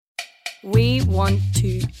We want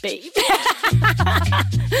to be.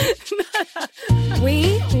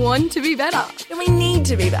 We want to be better. We need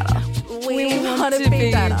to be better. We want to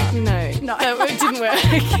be better. No, it didn't work.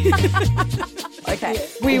 Okay.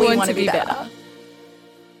 We want to be better. Are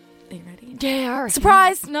you ready? Yeah, I reckon.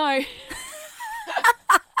 Surprise! No.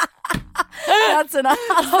 That's enough.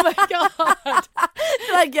 Oh my God.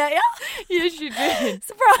 Did I get you? Yes, you did.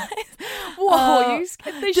 Surprise! Whoa, you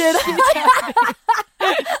scared the shit out of me.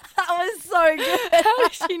 That was so good.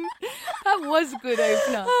 That was a good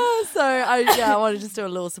opener. So I want to just do a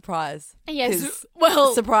little surprise. Yes. 'Cause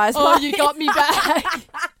Well, surprise oh, party. you got me back.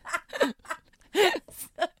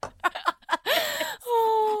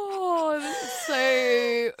 Oh, so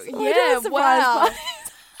yeah, surprise wow. party.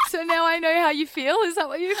 So now I know how you feel. Is that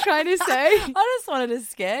what you're trying to say? I just wanted to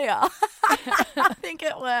scare you. I think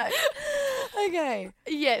it worked. Okay.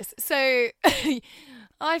 Yes. So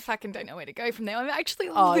I fucking don't know where to go from there. I'm actually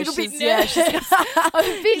a little bit she's- nervous. I'm a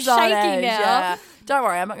bit She's on shaky edge, now. yeah. Don't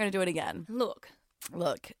worry, I'm not going to do it again. Look.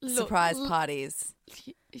 Look, surprise look. parties.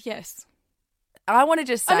 Yes. I want to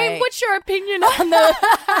just say... I mean, what's your opinion on the...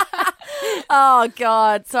 Oh,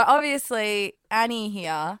 God. So obviously, Annie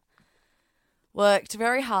here worked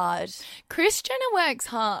very hard. Kris Jenner works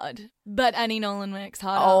hard, but Annie Nolan works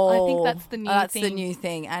harder. I think that's the new thing. That's the new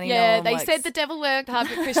thing. Annie Yeah, Nolan they works... said the devil worked hard,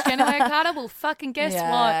 but Kris Jenner worked harder. Well, fucking guess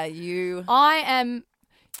Yeah, what? you... I am...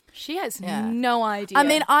 She has Yeah. no idea. I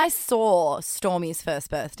mean, I saw Stormy's first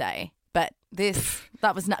birthday, but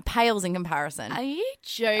that was not pales in comparison. Are you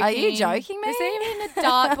joking? Are you joking me? Is there even a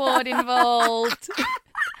dartboard involved?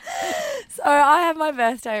 So I had my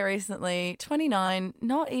birthday recently, 29,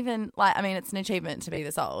 not even like, I mean, it's an achievement to be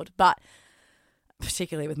this old, but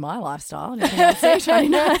particularly with my lifestyle, I didn't think I'd say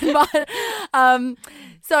 29, but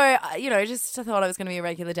so, just I thought it was going to be a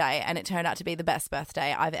regular day, and it turned out to be the best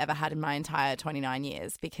birthday I've ever had in my entire 29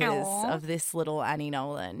 years because Aww. of this little Annie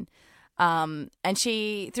Nolan. And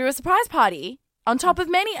she threw a surprise party on top of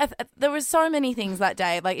many, there were so many things that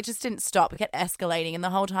day, like it just didn't stop, it kept escalating, and the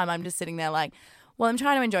whole time I'm just sitting there like, well, I'm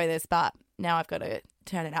trying to enjoy this, but now I've got to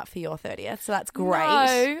turn it out for your 30th. So that's great.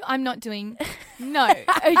 No, I'm not doing... No.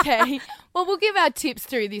 Okay. Well, we'll give our tips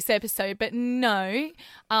through this episode, but no.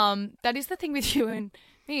 That is the thing with you and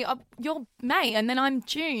me. You're May and then I'm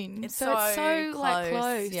June. It's so it's so like close,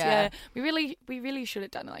 close. yeah. We really should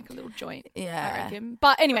have done like a little joint. Yeah. I reckon.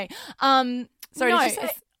 But anyway, Sorry, no, did you say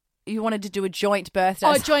you wanted to do a joint birthday?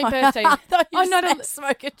 Oh, a joint birthday. I thought you Oh, not said a-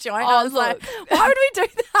 smoke a joint. Oh, I was like, why would we do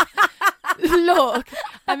that? Look,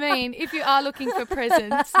 I mean, if you are looking for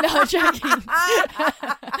presents, no, I'm joking.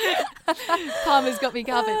 Karma's got me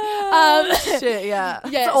covered. Shit, yeah.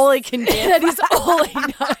 Yes. That's all he can do. That is all he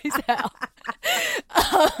knows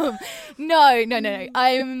how.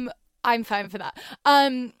 No. I'm fine for that.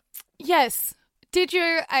 Yes. Did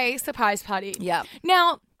you a surprise party? Yeah.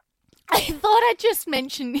 Now, I thought I'd just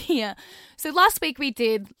mention here. So last week we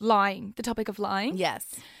did lying, the topic of lying.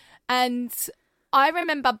 Yes. And I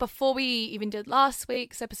remember before we even did last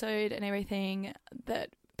week's episode and everything, that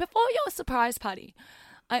before your surprise party,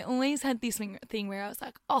 I always had this thing where I was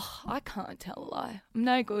like, oh, I can't tell a lie. I'm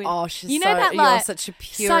no good. Oh, she's that, you're like, such a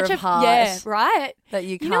pure of heart. Yeah, right? That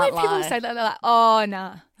you can't You know when lie. people say that, they're like, oh,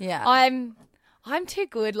 nah. Yeah. I'm too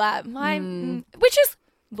good. Like, which is,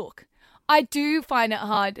 look, I do find it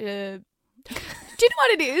hard to, do you know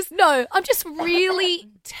what it is? No, I'm just really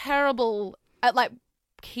terrible at like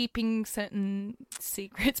keeping certain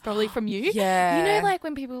secrets probably from you. Yeah. You know, like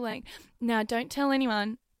when people are like, no, don't tell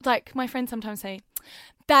anyone. Like my friends sometimes say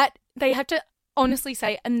that they have to honestly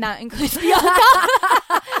say, and that includes Bianca.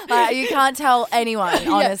 Like, you can't tell anyone,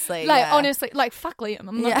 honestly. Honestly, like fuck Liam.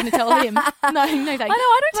 I'm not going to tell him. No, thank you. I know,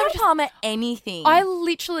 I don't tell Palmer anything. I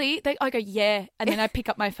literally, I go, yeah, and then I pick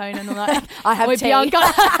up my phone and I'm like, I have "Oi, tea. Bianca."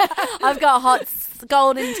 I've got hot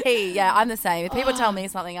golden tea. Yeah, I'm the same. If people tell me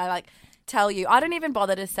something, I like tell you. I don't even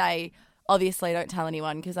bother to say, obviously don't tell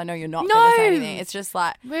anyone because I know you're not going to say anything. It's just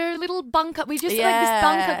like, We're a little bunker. We just like this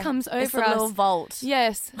bunker comes over it's a us. little vault.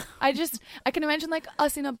 Yes. I can imagine like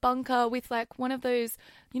us in a bunker with like one of those,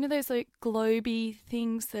 you know, those like globy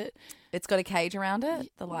things that. It's got a cage around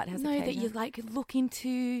it. The light has a cage. No, that you like look into,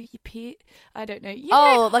 you peer. I don't know. You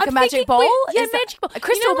Oh, know, like I'm a magic thinking ball? Yeah, Is that- magic ball. a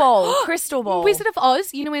crystal You know ball. what? Crystal ball. Wizard of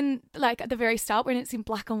Oz, you know, when like at the very start when it's in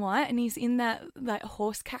black and white and he's in that like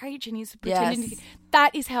horse carriage and he's pretending Yes. to.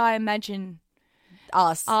 That is how I imagine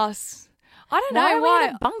Us. us. I don't Why know are we why.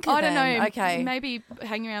 in a bunker I don't then? know. Okay. Maybe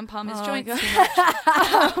hanging around Palmer's Oh, joints God.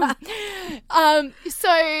 too much.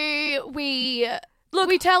 So we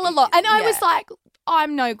tell a lot, and I was like,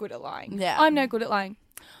 I'm no good at lying. Yeah. I'm no good at lying.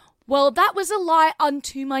 Well, that was a lie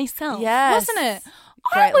unto myself, Yes. wasn't it?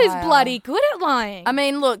 I Great was liar. bloody good at lying. I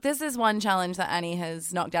mean, look, this is one challenge that Annie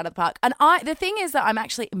has knocked out of the park. And the thing is that I'm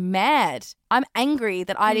actually mad. I'm angry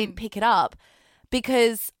that I didn't pick it up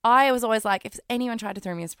because I was always like, if anyone tried to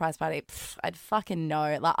throw me a surprise party, I'd fucking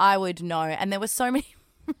know. Like, I would know. And there were so many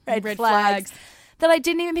red flags that I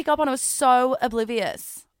didn't even pick up on. I was so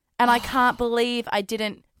oblivious. And I can't believe I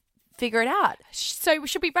didn't figure it out. So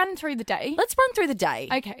should we run through the day? Let's run through the day.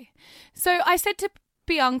 Okay. So I said to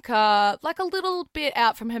Bianca, like a little bit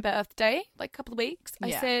out from her birthday, like a couple of weeks,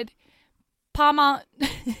 I said, Palmer,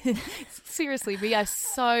 seriously, we are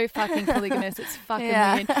so fucking polygamous. It's fucking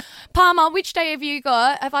weird. Palmer, which day have you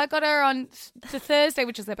got? Have I got her on the Thursday,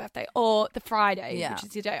 which is her birthday, or the Friday, which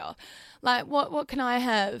is your day off? Like, what can I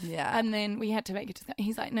have? Yeah. And then we had to make it.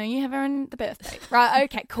 He's like, no, you have her on the birthday. Right,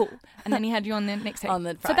 okay, cool. And then he had you on the next day. On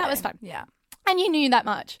the Friday. So that was fun. Yeah. And you knew that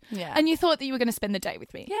much. Yeah. And you thought that you were going to spend the day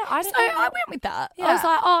with me. Yeah, I So didn't know. I went with that. Yeah. I was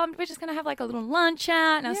like, oh, we're just going to have like a little lunch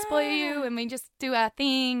out and I'll spoil you and we just do our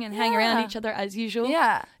thing and hang around each other as usual.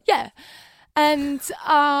 Yeah. Yeah. And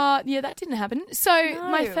that didn't happen. So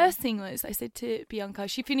my first thing was I said to Bianca,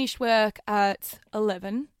 she finished work at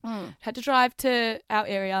 11, had to drive to our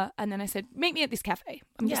area, and then I said, meet me at this cafe.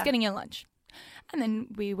 I'm just getting your lunch. And then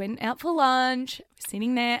we went out for lunch,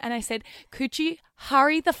 sitting there, and I said, could you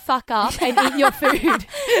hurry the fuck up and eat your food?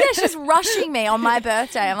 Yeah, she's rushing me on my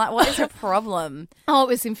birthday. I'm like, what is your problem? Oh, it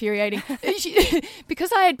was infuriating.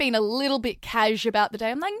 Because I had been a little bit cash about the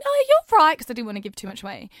day, I'm like, no, you're right, because I didn't want to give too much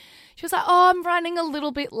away. She was like, oh, I'm running a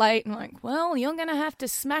little bit late. I'm like, well, you're going to have to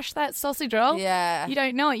smash that sausage roll. Yeah. You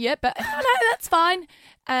don't know it yet, but no, that's fine.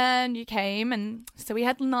 And you came, and so we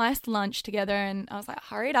had a nice lunch together, and I was like,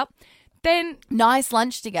 hurry it up. Then Nice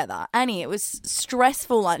lunch together. Annie, it was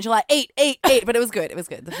stressful lunch. You're like, eat, but it was good. It was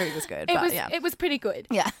good. The food was good. it was pretty good.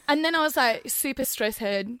 Yeah. And then I was like super stress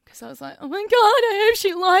head because I was like, oh my God, I hope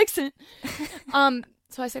she likes it.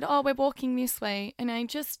 So I said, oh, we're walking this way. And I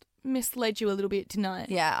just misled you a little bit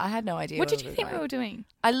tonight. Yeah, I had no idea. What did you think we were doing?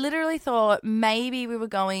 I literally thought maybe we were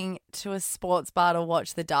going to a sports bar to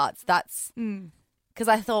watch the darts. That's because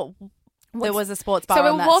I thought there was a sports bar So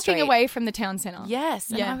on we're that walking street. away from the town centre. Yes.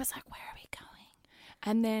 And Yeah. I was like, where are we going?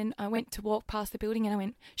 And then I went to walk past the building and I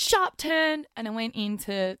went, sharp turn. And I went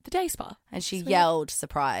into the day spa. And she yelled,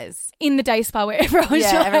 surprise. In the day spa where everyone was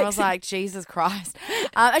Everyone was like, Jesus Christ.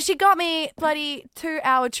 And she got me bloody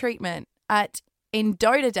 2-hour treatment in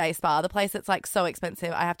Dota Day Spa, the place that's like so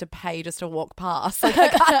expensive I have to pay just to walk past. Like I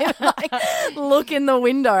can't even like look in the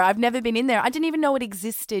window. I've never been in there. I didn't even know it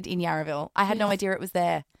existed in Yarraville. I had no idea it was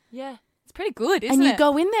there. Yeah. It's pretty good, isn't And it? you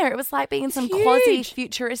go in there, it was like being in some huge. quasi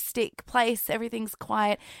futuristic place. Everything's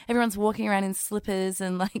quiet. Everyone's walking around in slippers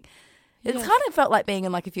and like it kind of felt like being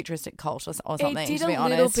in like a futuristic cult or something. It did to be a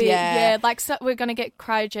honest. little bit, yeah. Like so we're going to get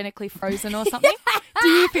cryogenically frozen or something. Do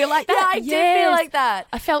you feel like that? Yeah, I did feel like that.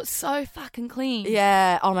 I felt so fucking clean.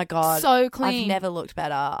 Yeah. Oh my God. So clean. I've never looked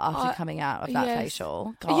better after coming out of that yes.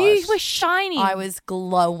 facial. Gosh. You were shining. I was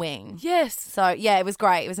glowing. Yes. So yeah, it was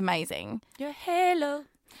great. It was amazing. Your halo.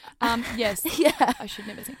 Yes. Yeah. I should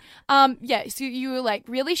never sing. Yeah, so you were like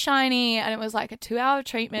really shiny and it was like a 2-hour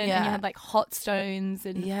treatment and you Yeah. had like hot stones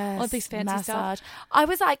and all these fancy massage. stuff. I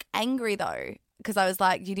was like angry though because I was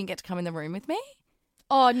like, you didn't get to come in the room with me.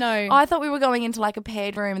 Oh, no. I thought we were going into like a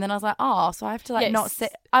paired room and then I was like, oh, so I have to like Yes. not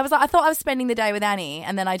sit. I was like, I thought I was spending the day with Annie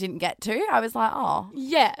and then I didn't get to. I was like, oh.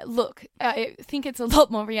 Yeah, look, I think it's a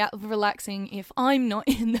lot more relaxing if I'm not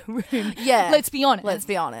in the room. Yeah. Let's be honest. Let's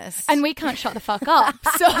be honest. And we can't shut the fuck up.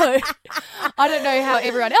 So I don't know how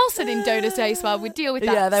everyone else at in Dota Day Spa would deal with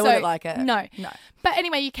that. Yeah, they So, wouldn't like it. No. No. But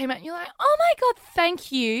anyway, you came out and you're like, oh my God,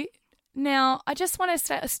 thank you. Now, I just want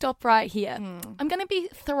to stop right here. I'm going to be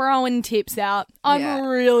throwing tips out. I'm Yeah. a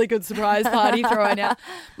really good surprise party thrower now.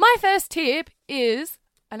 My first tip is,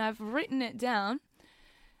 and I've written it down,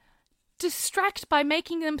 distract by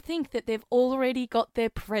making them think that they've already got their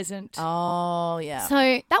present. Oh, yeah.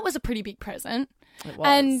 So that was a pretty big present. It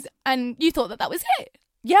was. And you thought that was it.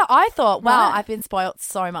 Yeah, I thought, wow, Right. I've been spoilt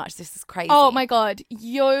so much. This is crazy. Oh my God.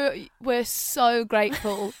 You were so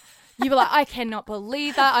grateful. You were like, I cannot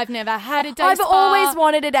believe that. I've never had a day I've spa. always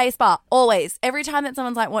wanted a day spa. Always. Every time that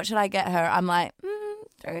someone's like, what should I get her? I'm like,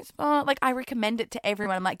 day spa. Like, I recommend it to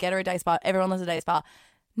everyone. I'm like, get her a day spa. Everyone loves a day spa.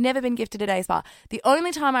 Never been gifted a day spa. The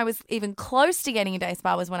only time I was even close to getting a day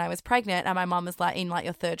spa was when I was pregnant and my mum was like, in like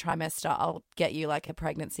your 3rd trimester, I'll get you like a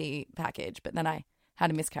pregnancy package. But then I had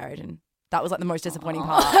a miscarriage and that was like the most disappointing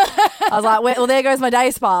part. I was like, well, there goes my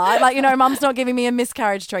day spa. Like, you know, mum's not giving me a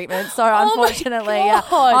miscarriage treatment. So unfortunately,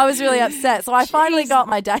 God. I was really upset. So I finally got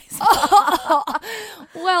my day spa.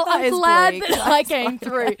 Well, That I'm is glad bleak. that I came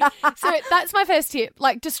through. So that's my first tip.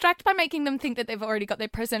 Like, distract by making them think that they've already got their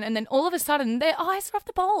present, and then all of a sudden their eyes are off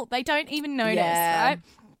the ball. They don't even notice, Yeah. right?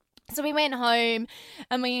 So we went home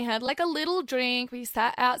and we had like a little drink. We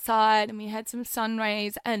sat outside and we had some sun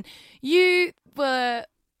rays, and you were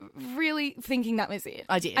really thinking that was it.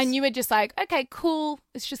 I did. And you were just like, okay, cool.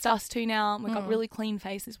 It's just us two now. We've got really clean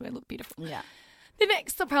faces. We look beautiful. Yeah. The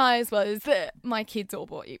next surprise was that my kids all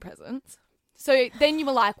bought you presents. So then you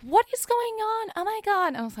were like, what is going on? Oh my God.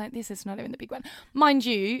 And I was like, this is not even the big one. Mind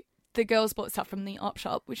you, the girls bought stuff from the op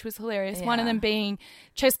shop, which was hilarious. One of Yeah. them being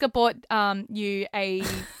Cheska bought you a...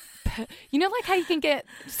 You know, like how you can get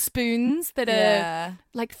spoons that are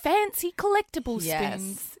like fancy collectible Yes.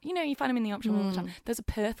 spoons. You know, you find them in the op shop all the time. There's a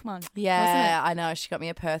Perth one. Yeah, I know. She got me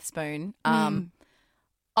a Perth spoon.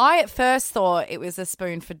 I at first thought it was a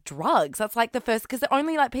spoon for drugs. That's like the first, because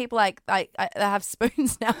only like people like that have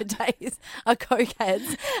spoons nowadays are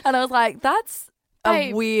cokeheads, and I was like, that's a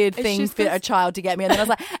Babe, weird it's thing just for this- a child to get me. And then I was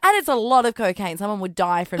like, and it's a lot of cocaine. Someone would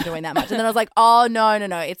die from doing that much. And then I was like, oh no,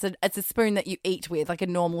 it's a spoon that you eat with, like a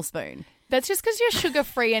normal spoon. That's just because you're sugar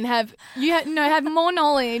free and have more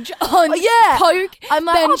knowledge on Yeah. coke I'm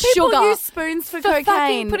like, than oh, people sugar. use spoons for fucking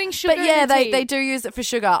cocaine, putting sugar but yeah, in the tea. they do use it for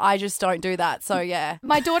sugar. I just don't do that. So yeah.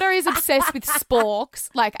 My daughter is obsessed with sporks,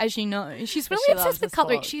 like, as you know. She's really She loves obsessed with the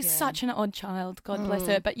cutlery. spork, She's yeah. such an odd child. God bless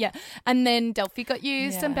her. But yeah. And then Delphi got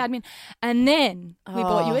you some Yeah. badminton. And then we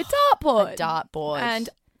bought you a dartboard. Dartboard. And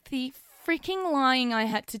the freaking lying I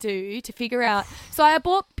had to do to figure out. So I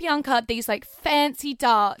bought Bianca these like fancy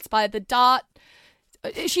darts by the dart.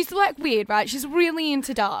 She's like weird, right? She's really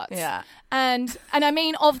into darts. Yeah. And I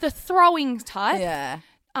mean of the throwing type. Yeah.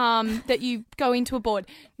 That you go into a board.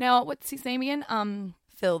 Now, what's his name again?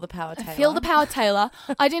 Phil the Power Taylor. Phil the Power Taylor.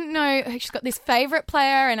 I didn't know she's got this favourite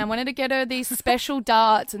player, and I wanted to get her these special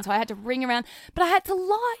darts, and so I had to ring around. But I had to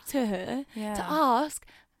lie to her Yeah. to ask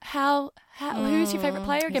how who's your favourite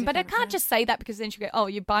player again. your But I favourite can't just say that because then she'll go, oh,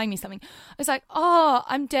 you're buying me something. I was like, oh,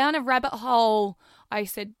 I'm down a rabbit hole. I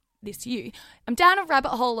said this to you. I'm down a rabbit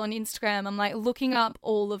hole on Instagram. I'm like looking up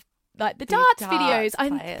all of like the darts videos. darts I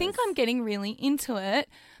players. think I'm getting really into it.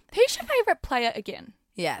 Who's your favourite player again?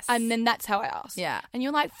 Yes. And then that's how I asked. Yeah. And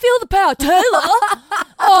you're like, Phil the Power Taylor.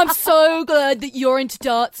 Oh, I'm so glad that you're into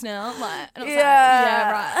darts now. Like, and I was like,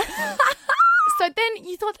 yeah, right. So then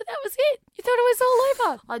you thought that was it. You thought it was all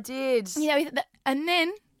over. I did. And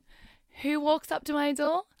then who walks up to my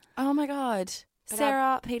door? Oh my God.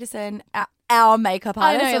 Sarah Peterson, our makeup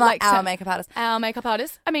artist. I know, We're like like our Sa- makeup artist. Our makeup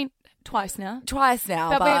artist. I mean, twice now. Twice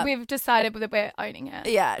now. But we've decided that we're owning her.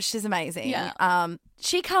 yeah, she's amazing. Yeah.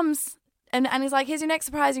 She comes and is like, here's your next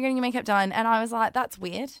surprise. You're getting your makeup done. And I was like, that's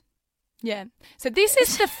weird. Yeah. So this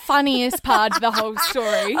is the funniest part of the whole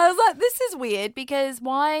story. I was like, this is weird because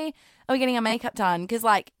why are we getting our makeup done? Because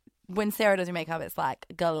like when Sarah does your makeup, it's like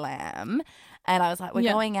glam. And I was like, we're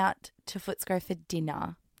Yeah. going out to Footscray for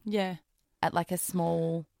dinner Yeah. at like a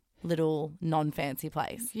small little non-fancy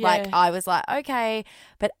place. Yeah. Like I was like, okay.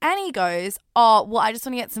 But Annie goes, oh, well, I just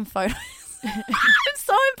want to get some photos. I'm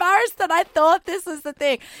so embarrassed that I thought this was the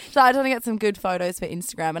thing. So I just want to get some good photos for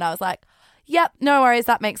Instagram. And I was like, yep, no worries.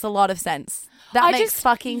 That makes a lot of sense. That I makes just-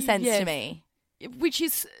 fucking sense yes. to me. Which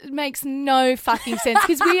makes no fucking sense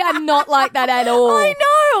because we are not like that at all. I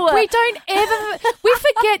know. We don't ever. We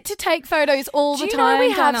forget to take photos all Do the you time. know we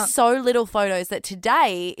have Donna. so little photos that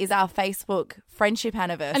today is our Facebook friendship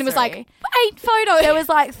anniversary. And it was like 8 photos. there was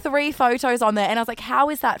like 3 photos on there, and I was like, how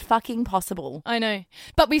is that fucking possible? I know,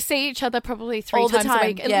 but we see each other probably 3 All the times a time,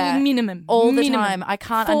 week, yeah. minimum. All the Minimum. time. I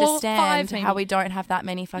can't 4, understand 5 maybe. how we don't have that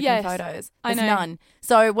many fucking Yes, photos. I There's know. none.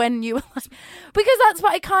 So when you were like, because that's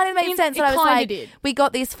what it kind of made sense. It And I was kinda like, did. we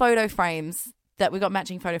got these photo frames that we got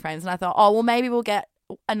matching photo frames, and I thought, oh well, maybe we'll get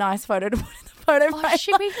a nice photo to put in the photo Oh frame.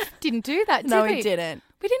 shit, we didn't do that, did no, we? we didn't.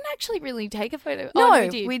 We didn't actually really take a photo. No, oh, we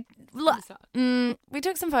did. we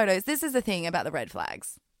took some photos. This is the thing about the red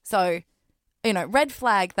flags. So, red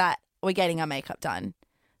flag that we're getting our makeup done.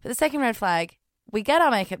 But the second red flag, we get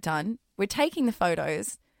our makeup done. We're taking the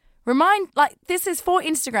photos. This is for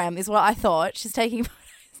Instagram is what I thought. She's taking photos.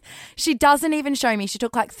 She doesn't even show me. She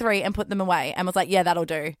took like 3 and put them away and was like, yeah, that'll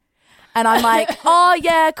do. And I'm like, oh,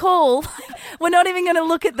 yeah, cool. We're not even going to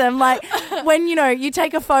look at them. Like when, you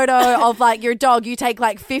take a photo of like your dog, you take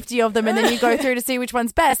like 50 of them and then you go through to see which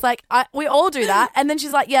one's best. Like we all do that. And then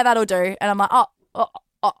she's like, yeah, that'll do. And I'm like, oh,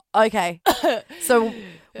 okay. So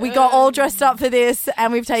we got all dressed up for this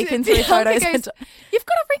and we've taken 3 Bianca photos. goes, you've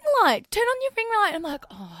got a ring light. Turn on your ring light. I'm like,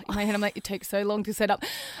 oh, in my head, I'm like, it takes so long to set up.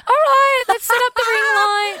 All right, let's set up the ring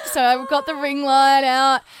light. So I got the ring light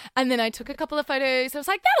out and then I took a couple of photos. I was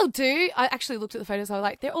like, that'll do. I actually looked at the photos. I was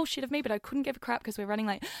like, they're all shit of me, but I couldn't give a crap because we're running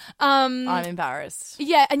late. I'm embarrassed.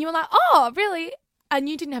 Yeah. And you were like, oh, really? And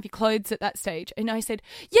you didn't have your clothes at that stage. And I said,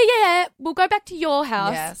 yeah, we'll go back to your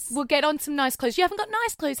house. Yes. We'll get on some nice clothes. You haven't got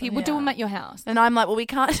nice clothes here. We'll do them at your house. And I'm like, well, we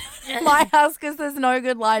can't my house because there's no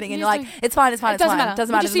good lighting. And you're like, it's fine. It doesn't matter.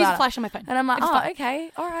 Doesn't matter. Just use a flash on my phone. And I'm like, It's fine.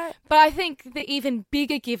 okay, all right. But I think the even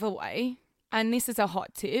bigger giveaway, and this is a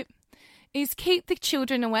hot tip, is keep the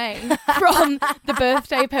children away from the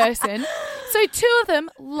birthday person. So 2 of them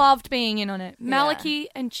loved being in on it. Maliki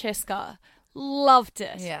and Cheska loved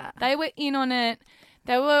it. Yeah. They were in on it.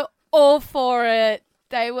 They were all for it.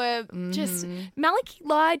 They were just... Maliki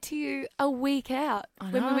lied to you a week out.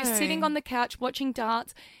 When we were sitting on the couch watching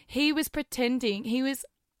darts, he was pretending. He was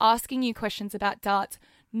asking you questions about darts,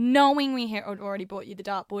 knowing we had already bought you the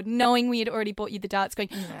dartboard, knowing we had already bought you the darts, going,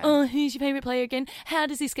 oh, who's your favourite player again? How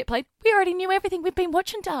does this get played? We already knew everything. We've been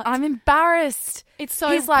watching darts. I'm embarrassed. It's so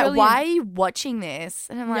He's like, brilliant. why are you watching this?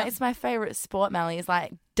 And I'm like, Yeah. it's my favourite sport, Melly. He's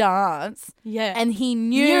like, dance. Yeah. And he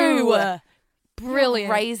knew.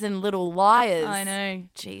 Brilliant. Raisin little liars. I know.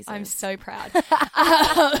 Jesus. I'm so proud.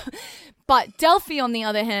 But Delphi, on the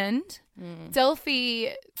other hand, Delphi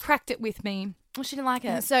cracked it with me. Well, she didn't like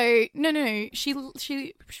it. So no, she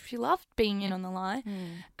loved being in on the lie,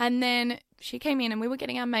 and then she came in and we were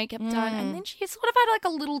getting our makeup done, and then she sort of had like a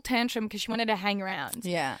little tantrum because she wanted to hang around.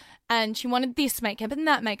 Yeah. And she wanted this makeup and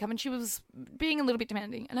that makeup, and she was being a little bit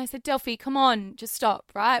demanding. And I said, Delphi, come on, just stop,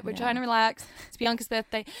 right? We're trying to relax. It's Bianca's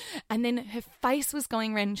birthday. And then her face was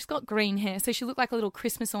going red, and she's got green hair, so she looked like a little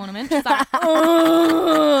Christmas ornament. She's like,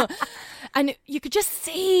 ugh. And you could just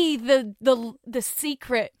see the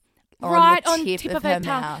secret right on the tip of her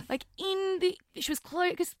mouth. Like she was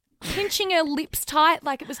close, because pinching her lips tight,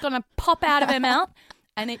 like it was going to pop out of her mouth.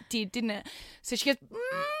 And it did, didn't it? So she goes,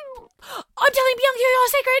 I'm telling Bianca your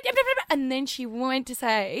secret. And then she went to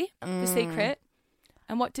say the secret.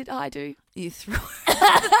 And what did I do? You threw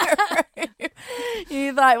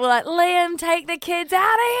You like, well, like, Liam, take the kids out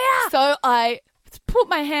of here. So I put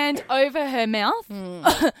my hand over her mouth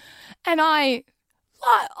and I,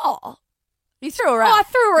 you threw her out. I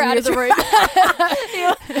threw her out of the room.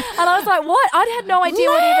 And I was like, what? I had no idea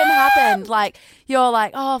what even happened. Like, you're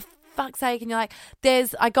like, oh, fuck's sake. And you're like,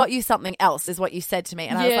 I got you something else, is what you said to me.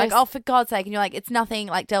 And I was like, oh, for God's sake. And you're like, it's nothing,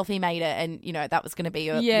 like Delphi made it. And, you know, that was going to be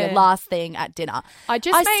your last thing at dinner. I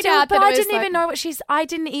made out but that I it was didn't even know I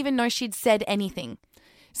didn't even know she'd said anything.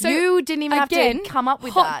 So you didn't even have to come up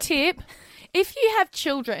with hot that. tip. If you have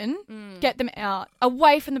children, get them out,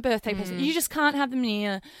 away from the birthday person. You just can't have them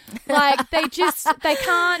near. Like, they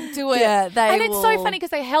can't do it. Yeah, and it's so funny because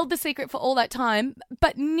they held the secret for all that time,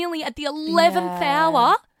 but nearly at the 11th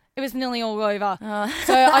hour, it was nearly all over.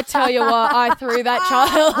 So I tell you what, I threw that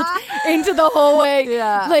child into the hallway.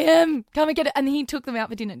 Yeah. Liam, come and get it. And he took them out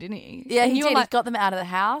for dinner, didn't he? Yeah, and he you did. were like, He got them out of the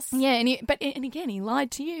house. yeah, and again, he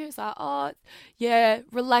lied to you. He was like, oh, yeah,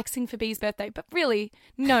 relaxing for Bee's birthday. But really,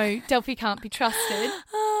 no, Delphi can't be trusted.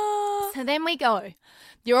 So then we go.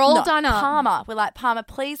 You're all done up. Palmer. We're like, Palmer,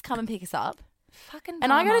 please come and pick us up. Fucking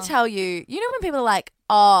And I got to tell you, you know when people are like,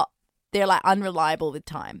 oh, they're like unreliable with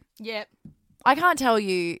time. Yep. I can't tell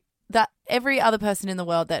you that every other person in the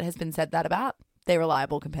world that has been said that about, they're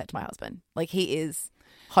reliable compared to my husband. Like, he is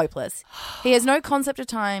hopeless. He has no concept of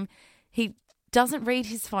time. He doesn't read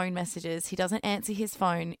his phone messages. He doesn't answer his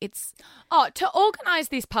phone. It's to organise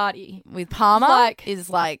this party with Palmer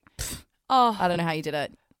is like, I don't know how you did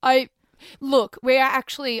it. Look, we are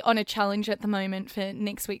actually on a challenge at the moment for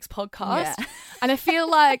next week's podcast. Yeah. And I feel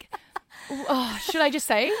like, should I just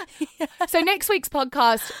say? Yeah. So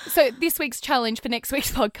this week's challenge for next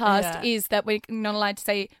week's podcast is that we're not allowed to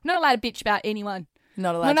bitch about anyone.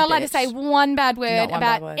 Not allowed to say one bad word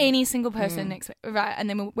about any single person next week. Right. And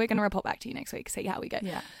then we're going to report back to you next week, see how we go.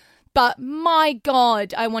 Yeah. But my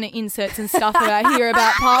God, I want to insert some stuff here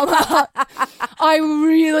about Palmer. I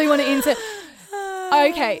really want to insert.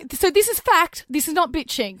 Okay, so this is fact. This is not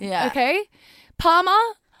bitching. Yeah. Okay? Palmer,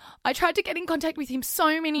 I tried to get in contact with him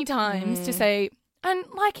so many times to say, and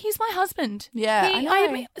like, he's my husband. Yeah,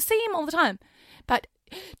 I see him all the time. But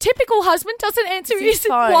typical husband doesn't answer his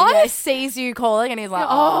phone. What? Yeah, sees you calling and he's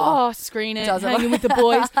like, screen it, hanging with the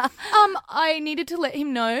boys. I needed to let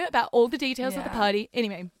him know about all the details of the party.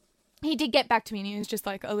 Anyway. He did get back to me and he was just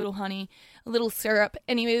like a little honey, a little syrup,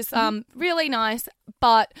 and he was really nice,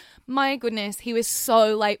 but my goodness, he was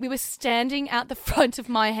so late. We were standing out the front of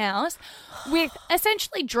my house with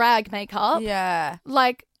essentially drag makeup. Yeah.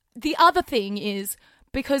 Like, the other thing is,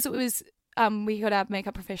 because it was we got our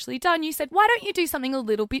makeup professionally done. You said, why don't you do something a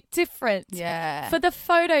little bit different? Yeah. For the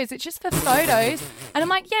photos. It's just for photos. And I'm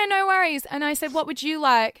like, yeah, no worries. And I said, what would you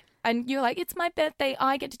like? And you're like, it's my birthday.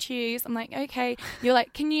 I get to choose. I'm like, okay. You're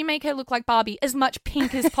like, can you make her look like Barbie? As much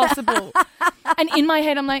pink as possible. And in my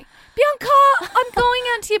head, I'm like, Bianca, I'm going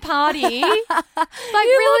out to your party. Like,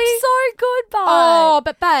 You really? look so good, Barb. Oh,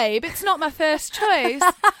 but babe, it's not my first choice.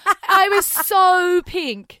 I was so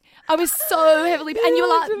pink. I was so heavily, and you were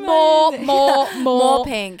like, More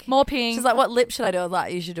pink. more pink. She's like, what lip should I do? I was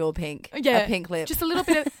like, you should do a pink. Yeah, A pink lip. just a little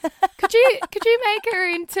bit of. Could you make her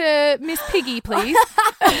into Miss Piggy, please?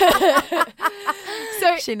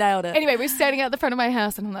 So She nailed it. anyway, we're standing out the front of my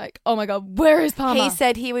house, and I'm like, oh my god, where is Palmer? He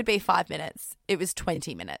said he would be 5 minutes. It was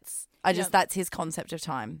 20 minutes. That's his concept of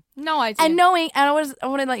time. no idea. And knowing, and I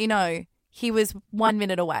want to let you know, he was 1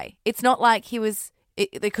 minute away. It's not like he was,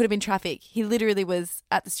 there could have been traffic. He literally was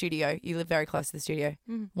at the studio. You live very close to the studio.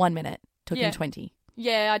 1 minute. Took Yeah. him 20.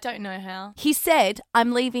 yeah, I don't know how. He said,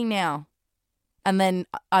 I'm leaving now. And then,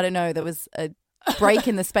 I don't know, there was a break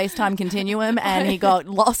in the space-time continuum and he got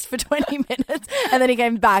lost for 20 minutes and then he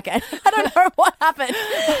came back and I don't know what happened.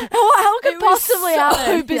 How could It was possibly so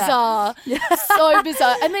happen? Yeah. bizarre. So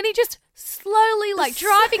bizarre. And then he just slowly, like,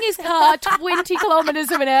 driving his car 20 kilometres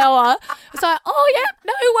of an hour. It's like, oh, yeah,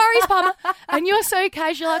 no worries, Palmer. And you're so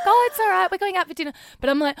casual, like, oh, it's all right, we're going out for dinner. But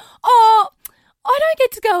I'm like, oh, I don't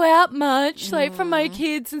get to go out much, like, from my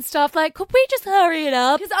kids and stuff. Like, could we just hurry it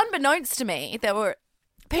up? Because unbeknownst to me, there were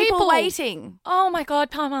people waiting. Oh, my God,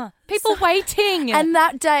 Palmer. People waiting. And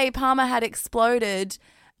that day, Palmer had exploded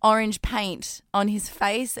orange paint on his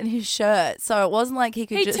face and his shirt. So it wasn't like he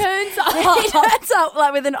could he just... turns up. He turns up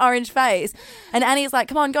like with an orange face. And Annie's like,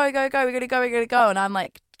 come on, go. We gotta go. And I'm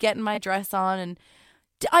like getting my dress on and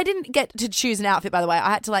I didn't get to choose an outfit, by the way.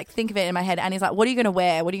 I had to like think of it in my head. Annie's like, what are you going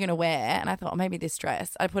to wear? And I thought, oh, maybe this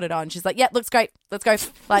dress. I put it on. She's like, yeah, looks great. Let's go.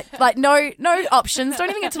 Like no options. Don't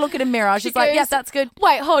even get to look at a mirror. She's like, yeah, that's good.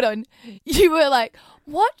 Wait, hold on. You were like,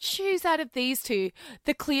 what shoes out of these two?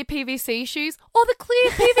 The clear PVC shoes or the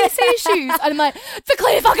clear PVC shoes? And I'm like, the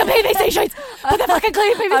clear fucking PVC shoes. Put the fucking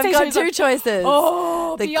clear PVC I've got shoes two on. choices.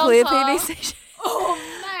 Oh, the Bianca. clear PVC shoes. Oh,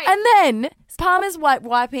 mate. And then Palmer's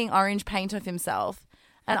wiping orange paint off himself.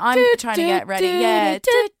 And I'm trying to get ready. Yeah.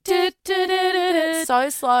 So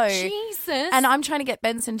slow. Jesus. And I'm trying to get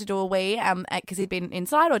Benson to do a wee because he'd been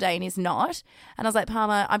inside all day and he's not. And I was like,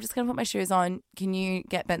 Palmer, I'm just going to put my shoes on. Can you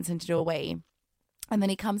get Benson to do a wee? And then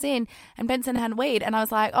he comes in and Benson hadn't weed. And I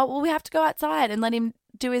was like, oh, well, we have to go outside and let him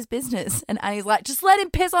do his business. And Annie's like, just let him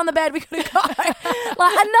piss on the bed. We got to go.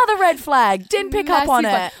 Like another red flag. Didn't pick up on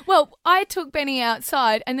Massive it. one. Well, I took Benny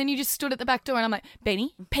outside and then you just stood at the back door and I'm like,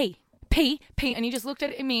 Benny, pee. And he just looked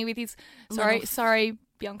at me with his, sorry,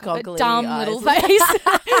 Bianca, but goggly dumb eyes. little face.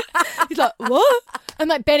 He's like, what? I'm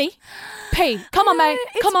like, Benny, pee. Come on, mate.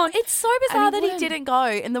 Come on. It's so bizarre And he that he wouldn't. didn't go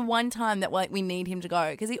in the one time that like we need him to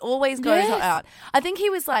go because he always goes Yes. out. I think he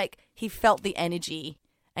was like, he felt the energy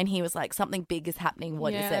and he was like, something big is happening.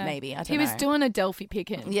 What is it maybe? I don't know. He was doing a Delphi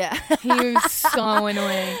picking. Yeah. He was so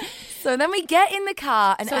annoying. So then we get in the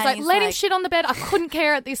car and So I was like, Annie's let him shit on the bed. I couldn't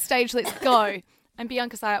care at this stage. Let's go. And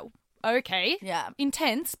Bianca's like, okay. Yeah.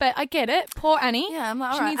 Intense, but I get it. Poor Annie. Yeah, I'm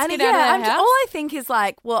like, all She right. needs And to get out of that house. all I think is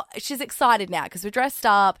like, well, she's excited now because we're dressed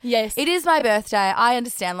up. Yes. It is my birthday. I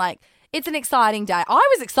understand. Like, it's an exciting day. I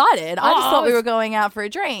was excited. I just thought we were going out for a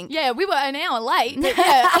drink. Yeah, we were an hour late. But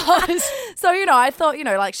yeah, I was... So, I thought,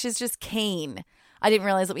 like she's just keen. I didn't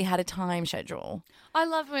realize that we had a time schedule. I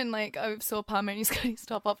love when like I saw Palmer and he's got his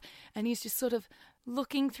top off and he's just sort of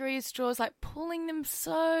looking through his drawers, like pulling them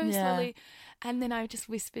so Yeah. slowly. And then I just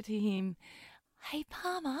whisper to him, hey,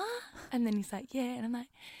 Palmer. And then he's like, yeah. And I'm like,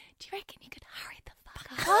 do you reckon you could hurry the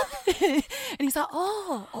fuck up? And he's like,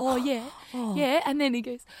 oh, yeah. Yeah. And then he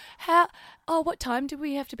goes, what time do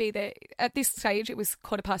we have to be there? At this stage, it was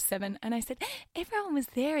 7:15. And I said, everyone was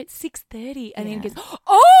there at 6:30. And then he goes,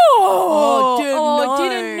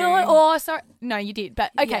 didn't know. Oh, sorry. No, you did.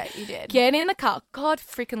 But okay. Yeah, you did. Get in the car. God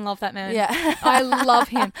freaking love that man. Yeah. I love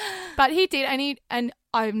him. But he did. And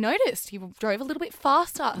I noticed he drove a little bit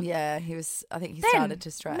faster. Yeah, I think he Then, started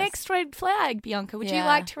to stress. Next red flag, Bianca. Would you Yeah.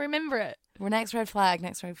 like to remember it? Well, next red flag.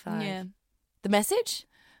 Yeah. The message?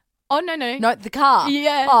 Oh, no. No, the car.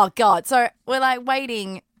 Yeah. Oh, God. So we're like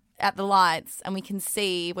waiting at the lights and we can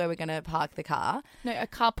see where we're going to park the car. No, a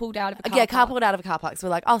car pulled out of a car Yeah, car park. pulled out of a car park. So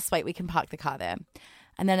we're like, oh, sweet, we can park the car there.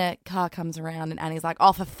 And then a car comes around and Annie's like,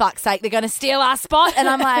 oh, for fuck's sake, they're going to steal our spot. And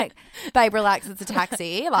I'm like, babe, relax, it's a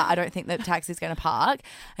taxi. Like, I don't think the taxi's going to park.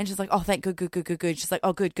 And she's like, oh, thank good. She's like,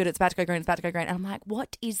 oh, good, it's about to go green. And I'm like,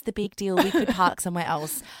 what is the big deal? We could park somewhere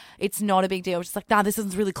else. It's not a big deal. She's like, nah, this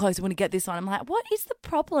one's really close. I want to get this one. I'm like, what is the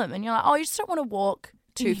problem? And you're like, oh, you just don't want to walk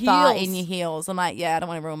too far in your heels. I'm like, yeah, I don't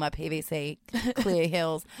want to ruin my PVC clear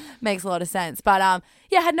heels. Makes a lot of sense. But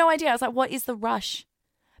yeah, I had no idea. I was like, what is the rush?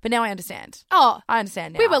 But now I understand. Oh, I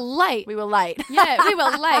understand now. We were late. Yeah, we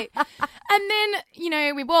were late. And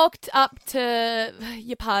then, we walked up to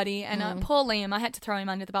your party and poor Liam, I had to throw him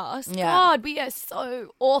under the bus. Yeah. God, we are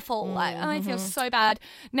so awful. Like, I feel so bad.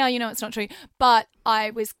 Now you know it's not true. But I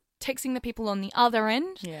was texting the people on the other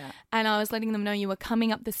end. Yeah. And I was letting them know you were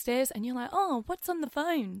coming up the stairs and you're like, oh, what's on the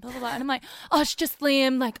phone? Blah, blah, blah. And I'm like, oh, it's just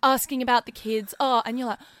Liam, like, asking about the kids. Oh, and you're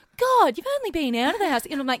like, God, you've only been out of the house.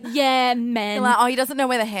 And I'm like, yeah, man. You're like, oh, he doesn't know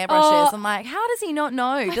where the hairbrush is. I'm like, how does he not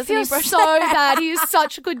know? Doesn't I feel he brush so bad. He is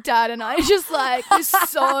such a good dad, and I just like was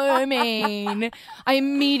so mean. I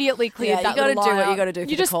immediately cleared that. You got to little do lie what you up. got to do. For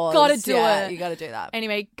You the just cause. got to do it. You got to do that.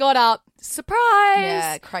 Anyway, got up, surprise.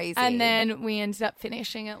 Yeah, crazy. And then we ended up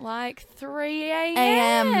finishing at like 3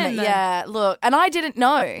 a.m. Yeah, look, and I didn't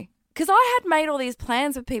know. Because I had made all these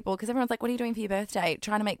plans with people because everyone's like, what are you doing for your birthday?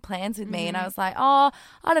 Trying to make plans with me. And I was like, oh,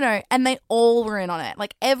 I don't know. And they all were in on it.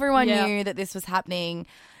 Like everyone knew that this was happening.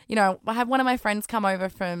 I had one of my friends come over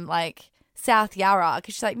from like South Yarra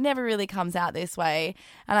because she's like never really comes out this way.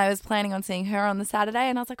 And I was planning on seeing her on the Saturday.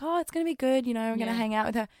 And I was like, oh, it's going to be good. We're going to hang out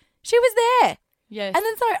with her. She was there. Yes. And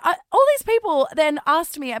then all these people then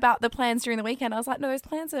asked me about the plans during the weekend. I was like, no, those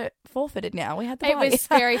plans are forfeited now. We had the party. It was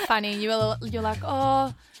very funny. You're like,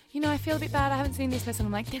 oh, I feel a bit bad. I haven't seen this person.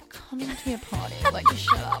 I'm like, they're coming to me a party. Like, just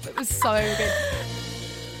shut up. It was so good.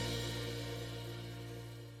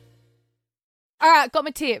 All right, got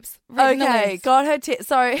my tips. Okay, got her tips.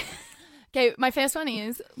 So, okay, my first one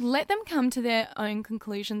is let them come to their own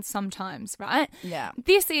conclusions sometimes, right? Yeah.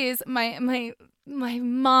 This is my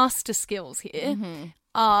master skills here.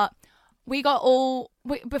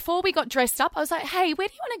 Before we got dressed up, I was like, hey, where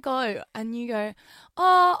do you want to go? And you go,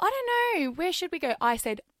 oh, I don't know. Where should we go? I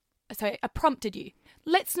prompted you.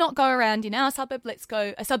 Let's not go around in our suburb. Let's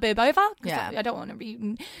go a suburb over. Yeah. I don't want to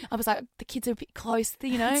be. I was like, the kids are a bit close.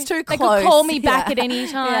 It's too They close. could call me back at any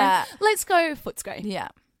time. Yeah. Let's go Footscray. Yeah.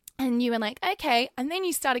 And you were like, okay. And then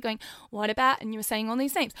you started going, what about, and you were saying all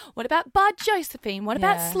these names. What about Bar Josephine? What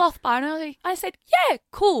about Sloth Bar? And I said, yeah,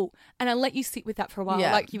 cool. And I let you sit with that for a while,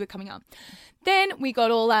 like you were coming up. Then we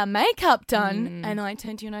got all our makeup done. And I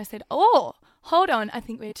turned to you and I said, oh, hold on. I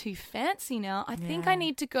think we're too fancy now. I think I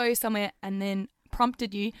need to go somewhere. And then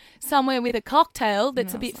prompted you somewhere with a cocktail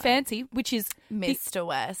that's a bit fancy, which is Mr.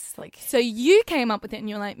 West. So you came up with it and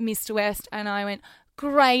you're like, Mr. West. And I went,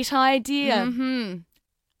 great idea. Mm-hmm.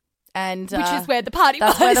 And which is where the party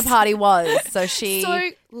was. That's where the party was. So she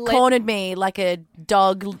cornered me like a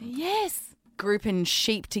dog. Yes. Grouping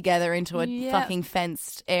sheep together into a fucking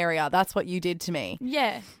fenced area. That's what you did to me.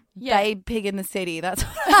 Yeah. Babe pig in the city. That's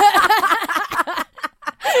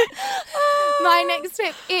My next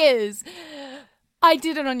tip is I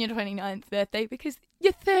did it on your 29th birthday because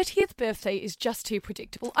your 30th birthday is just too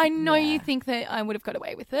predictable. I know you think that I would have got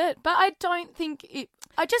away with it, but I don't think it.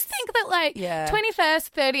 I just think that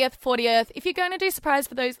 21st, 30th, 40th, if you're going to do surprise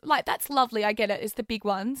for those, that's lovely. I get it. It's the big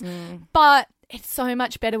ones. But it's so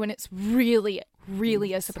much better when it's really,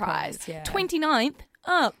 really a surprise. 29th,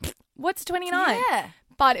 what's 29th? Yeah.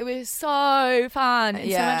 But it was so fun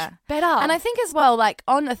and so much better. And I think as well,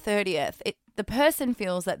 on the 30th, the person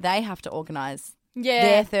feels that they have to organise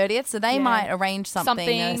their 30th, so they might arrange something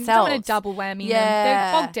themselves. Don't want a double whammy.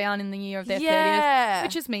 They're bogged down in the year of their 30th,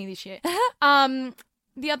 which is me this year.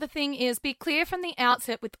 The other thing is be clear from the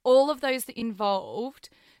outset with all of those involved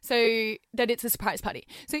so that it's a surprise party.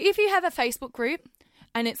 So if you have a Facebook group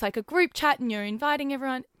and it's like a group chat and you're inviting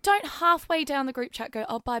everyone, don't halfway down the group chat go,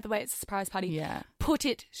 oh, by the way, it's a surprise party. Yeah. Put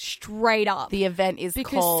it straight up. The event is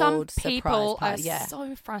called some people are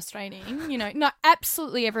so frustrating. Not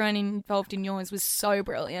absolutely everyone involved in yours was so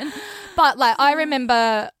brilliant. But I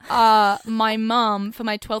remember my mum for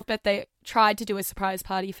my 12th birthday tried to do a surprise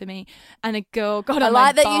party for me and a girl got on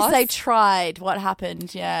my bus. I like that you say tried. What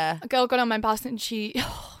happened? Yeah. A girl got on my bus and she,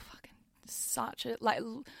 fucking such a,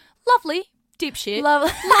 lovely dipshit.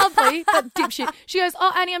 Lovely, but dipshit. She goes,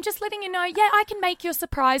 oh, Annie, I'm just letting you know, I can make your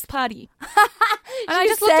surprise party. And I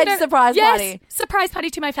just said surprise party. Yes, surprise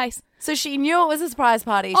party to my face. So she knew it was a surprise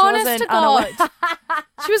party. She Honest wasn't to God.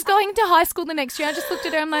 She was going to high school the next year. I just looked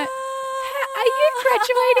at her. I'm like, are you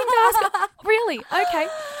graduating to high school? Really? Okay.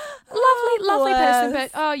 lovely person,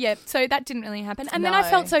 bless. but oh yeah, so that didn't really happen. And then I No.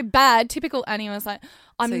 felt so bad. Typical Annie was like,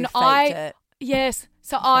 So you faked it. Yes.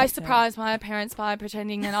 So I faked it. surprised my parents by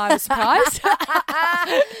pretending that I was surprised.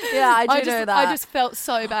 Yeah, I do know that. I just felt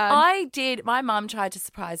so bad. I did. My mum tried to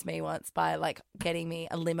surprise me once by like getting me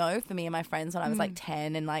a limo for me and my friends when I was like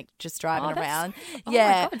 10 and like just driving Oh, that's- around. oh my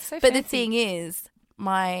yeah. God, so but the fancy. thing is,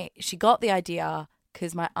 she got the idea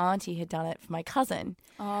because my auntie had done it for my cousin.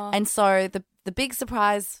 Oh. And so the big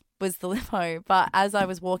surprise was the limo. But as I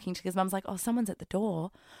was walking to, because mum's like, oh, someone's at the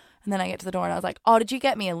door. And then I get to the door and I was like, oh, did you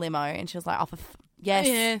get me a limo? And she was like, oh,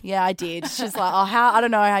 yes. Yeah, I did. She's like, oh, I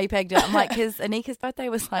don't know how you pegged it. I'm like, because Anika's birthday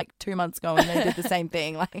was like 2 months ago and they did the same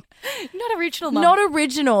thing. Like, Not original, Mum. not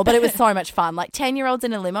original, but it was so much fun. Like 10-year-olds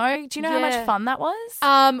in a limo. Do you know how Yeah. much fun that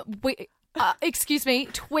was? Excuse me,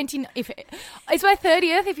 20. If it's my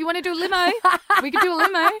 30th, if you want to do a limo, we could do a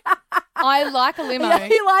limo. I like a limo. Yeah,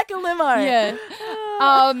 you like a limo. Yeah.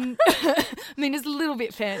 I mean, it's a little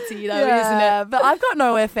bit fancy though, isn't it? But I've got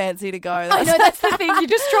nowhere fancy to go. I know, that's the thing. You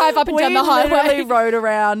just drive up and We down the literally highway. rode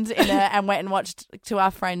around in it and went and watched to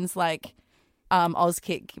our friends like Oz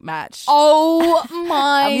kick match. Oh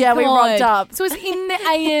my Yeah, God. we rocked up. So it was in the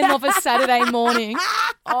AM of a Saturday morning.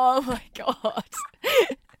 Oh my God.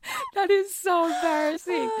 That is so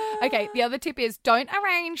embarrassing. Okay, the other tip is don't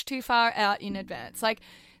arrange too far out in advance. Like,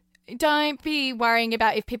 don't be worrying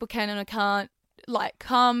about if people can or can't, like,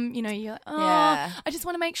 come. You know, you're like, oh, Yeah. I just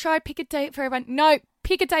want to make sure I pick a date for everyone. No,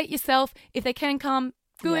 pick a date yourself. If they can come,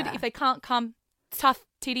 good. Yeah. If they can't come, tough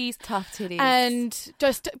titties. Tough titties. And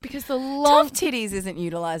just because the long... tough titties isn't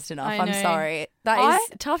utilised enough. I I'm know. sorry.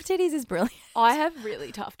 Tough titties is brilliant. I have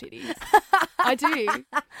really tough titties. I do.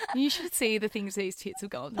 You should see the things these tits have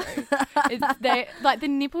gone through. They like the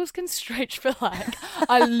nipples can stretch for like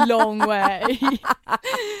a long way.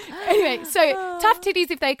 Anyway, so tough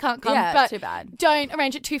titties if they can't come, Yeah, but too bad. don't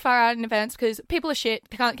arrange it too far out in advance because people are shit.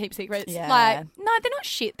 They can't keep secrets. Yeah. Like, no, they're not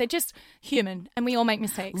shit. They're just human, and we all make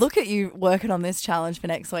mistakes. Look at you working on this challenge for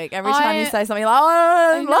next week. Every time you I- say something, you're like,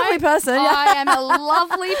 oh, No, lovely person. Yeah. I am a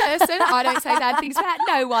lovely person. I don't say bad things about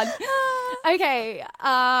no one. Okay.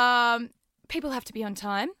 People have to be on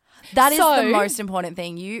time. That is So- the most important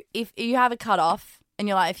thing. If you have a cutoff and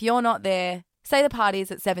you're like, if you're not there, say the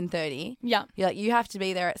party's at 7:30. Yeah. You're like, you have to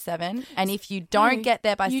be there at 7. And if you don't No, get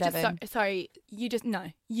there by you 7,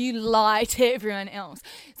 you lie to everyone else.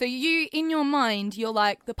 So you, in your mind, you're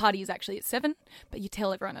like, the party is actually at 7, but you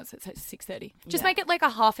tell everyone else it's at 6:30. Just Yeah. make it like a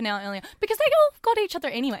half an hour earlier because they all got each other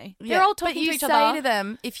anyway. They're all talking but you to each say other. to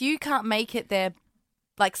them, if you can't make it there,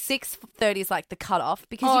 like 6:30 is like the cutoff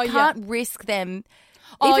because Oh, you yeah. can't risk them.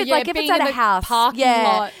 Oh, if it's yeah, like if being it's at in a the house, parking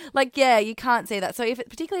lot. like you can't see that. So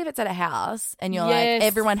particularly if it's at a house and you're Yes. like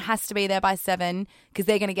everyone has to be there by 7 because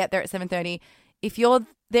they're going to get there at 7:30. If you're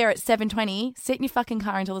there at 7:20, sit in your fucking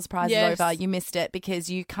car until the surprise Yes. is over. You missed it because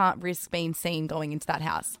you can't risk being seen going into that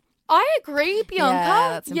house. I agree, Bianca. Yeah,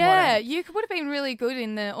 that's important. you would have been really good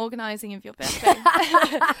in the organising of your birthday.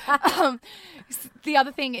 The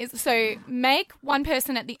other thing is, so make one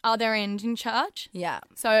person at the other end in charge. Yeah.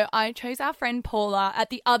 So I chose our friend Paula at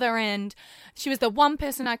the other end. She was the one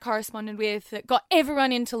person I corresponded with that got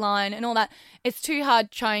everyone into line and all that. It's too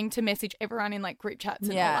hard trying to message everyone in like group chats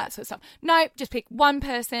and all Yeah. that sort of stuff. No, just pick one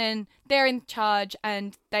person. They're in charge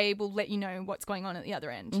and they will let you know what's going on at the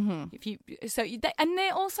other end. Mm-hmm. And they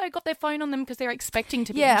also got their phone on them because they're expecting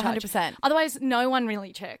to be Yeah, in charge. 100%. Otherwise, no one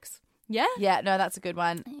really checks. Yeah. Yeah, no, that's a good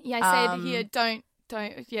one. Yeah. I said here, don't.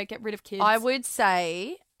 Yeah, get rid of kids. I would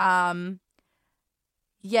say,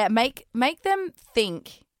 make them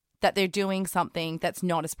think that they're doing something that's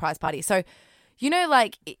not a surprise party. So, you know,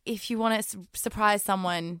 like if you want to surprise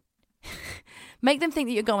someone, make them think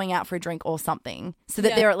that you're going out for a drink or something so that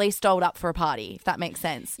Yeah. they're at least dolled up for a party, if that makes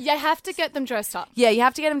sense. You have to get them dressed up. Yeah, you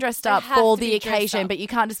have to get them dressed up have for to the be dressed occasion, up. but you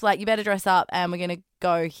can't just be like, you better dress up and we're going to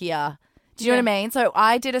go here. Do you know what I mean? So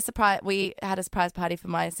I did we had a surprise party for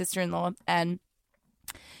my sister-in-law and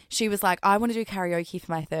she was like, I want to do karaoke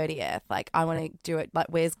for my 30th. Like, I want to do it, like,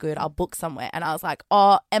 where's good? I'll book somewhere. And I was like,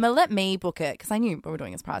 oh, Emma, let me book it. Because I knew we were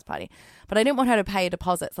doing a surprise party. But I didn't want her to pay a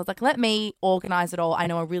deposit. So I was like, let me organise it all. I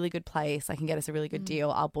know a really good place. I can get us a really good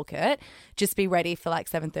deal. I'll book it. Just be ready for, like,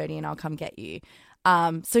 7:30 and I'll come get you.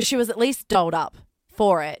 So she was at least dolled up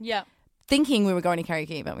for it. Yeah. Thinking we were going to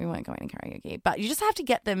karaoke, but we weren't going to karaoke. But you just have to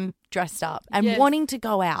get them dressed up and Yes. wanting to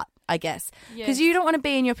go out, I guess. Because Yes. you don't want to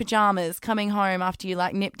be in your pajamas coming home after you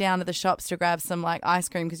like nip down to the shops to grab some like ice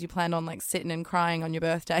cream because you planned on like sitting and crying on your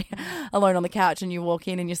birthday alone on the couch and you walk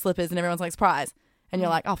in your slippers and everyone's like, surprise. And you're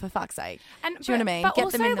like, oh, for fuck's sake. And Do you know what I mean? But Get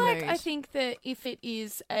also, them in the like, mood. I think that if it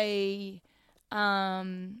is a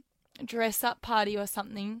dress up party or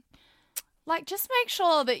something, like, just make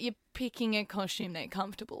sure that you're picking a costume they're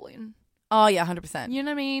comfortable in. Oh, yeah, 100%. You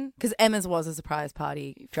know what I mean? Because Emma's was a surprise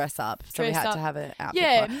party dress up, so we Dress had up. to have an outfit.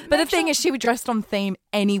 Yeah, for her. But the thing is, she was dressed on theme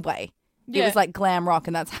anyway. It Yeah. was like glam rock,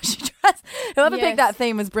 and that's how she dressed. Whoever Yes. picked that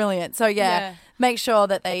theme was brilliant. So, Yeah. make sure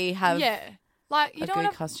that they have Yeah. Like, you a know good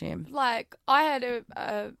what? costume. Like, I had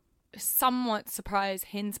a somewhat surprise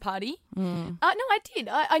hens party. No, I did.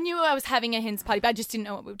 I knew I was having a hens party, but I just didn't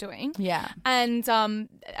know what we were doing. Yeah, And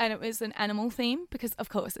it was an animal theme because, of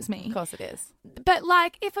course, it's me. of course it is. But,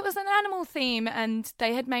 like, if it was an animal theme and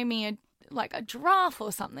they had made me a giraffe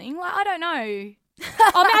or something, like, I don't know.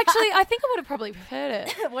 Actually, I think I would have probably preferred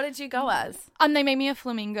it. What did you go as? And they made me a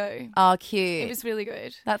flamingo. Oh, cute. It was really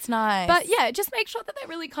good. That's nice. But yeah, just make sure that they're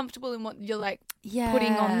really comfortable in what you're like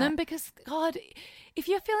putting on them, because God, if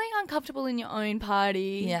you're feeling uncomfortable in your own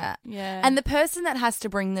party, Yeah. yeah, And the person that has to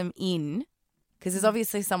bring them in, because there's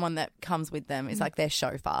obviously someone that comes with them, is like their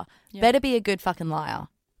chauffeur, Yeah. better be a good fucking liar.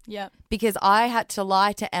 yeah, Because I had to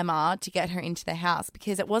lie to Emma to get her into the house,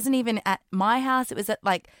 because it wasn't even at my house. It was at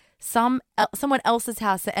like someone else's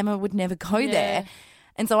house that Emma would never go there.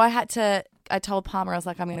 And so I told Palmer, I was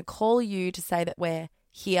like, I'm going to call you to say that we're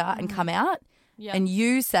here and come out. yeah, And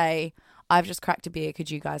you say, I've just cracked a beer.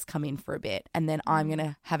 Could you guys come in for a bit? And then I'm going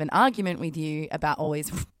to have an argument with you about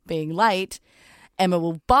always being late. Emma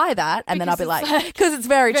will buy that, and then I'll be Because like, it's because it's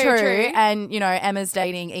very very true. true. And, you know, Emma's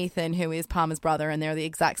dating Ethan, who is Palmer's brother, and they're the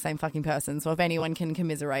exact same fucking person. So if anyone can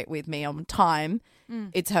commiserate with me on time,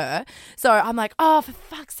 it's her. So I'm like, oh, for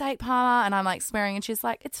fuck's sake, Palmer. And I'm like swearing, and she's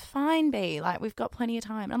like, it's fine, B. Like, we've got plenty of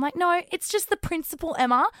time. And I'm like, no, it's just the principal,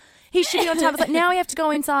 Emma. He should be on time. I was like, now we have to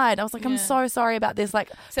go inside. I was like, I'm Yeah. so sorry about this. Like,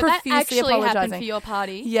 So that profusely actually happened apologizing. for your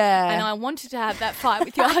party, Yeah. And I wanted to have that fight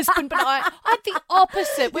with your husband, but I had the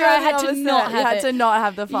opposite, where I had to not You have had it. to not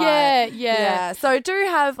have the fight. Yeah. So do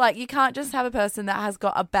have, like, you can't just have a person that has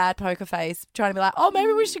got a bad poker face trying to be like, oh,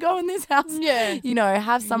 maybe we should go in this house. Yeah. You know,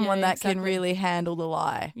 have someone Yeah, that can exactly. really handle the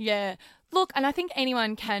lie. Yeah. Look, and I think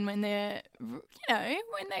anyone can when they're,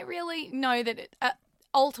 when they really know that it,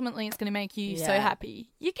 ultimately it's going to make you so Yeah. happy.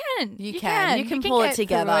 You can. You can. You can pull it get through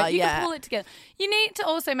together, You yeah. can pull it together. You need to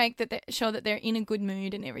also make sure that they're in a good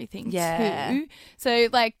mood and everything Yeah. too. So,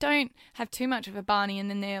 like, don't have too much of a Barney and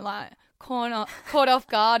then they're like caught off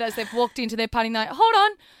guard as they've walked into their party and they're like, hold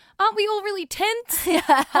on, aren't we all really tense?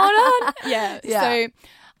 Hold on. Yeah. Yeah. So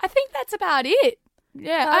I think that's about it.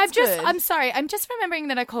 Yeah, That's good. I'm sorry. I'm just remembering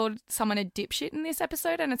that I called someone a dipshit in this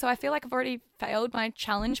episode, and so I feel like I've already failed my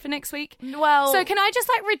challenge for next week. Well, So can I just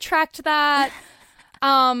like retract that?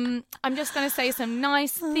 I'm just going to say some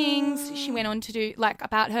nice things. She went on to do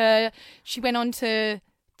about her. She went on to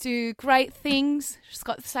do great things. She's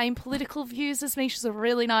got the same political views as me. She's a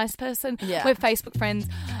really nice person. Yeah. We're Facebook friends,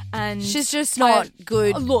 and she's just not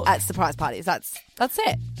good look. at surprise parties. That's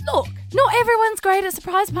it. look. Not everyone's great at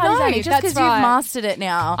surprise parties, No, Annie, just that's because right. you've mastered it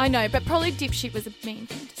now. I know, but probably dipshit was a mean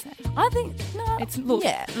thing to say. I think, no. It's look.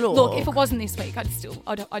 Yeah, Look, if it wasn't this week, I'd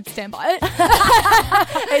stand by it.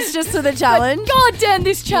 it's just for the challenge. God damn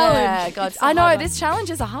this challenge. Yeah, God. It's a I know, hard one. this challenge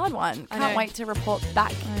is a hard one. I Can't know. wait to report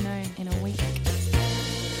back I know. in a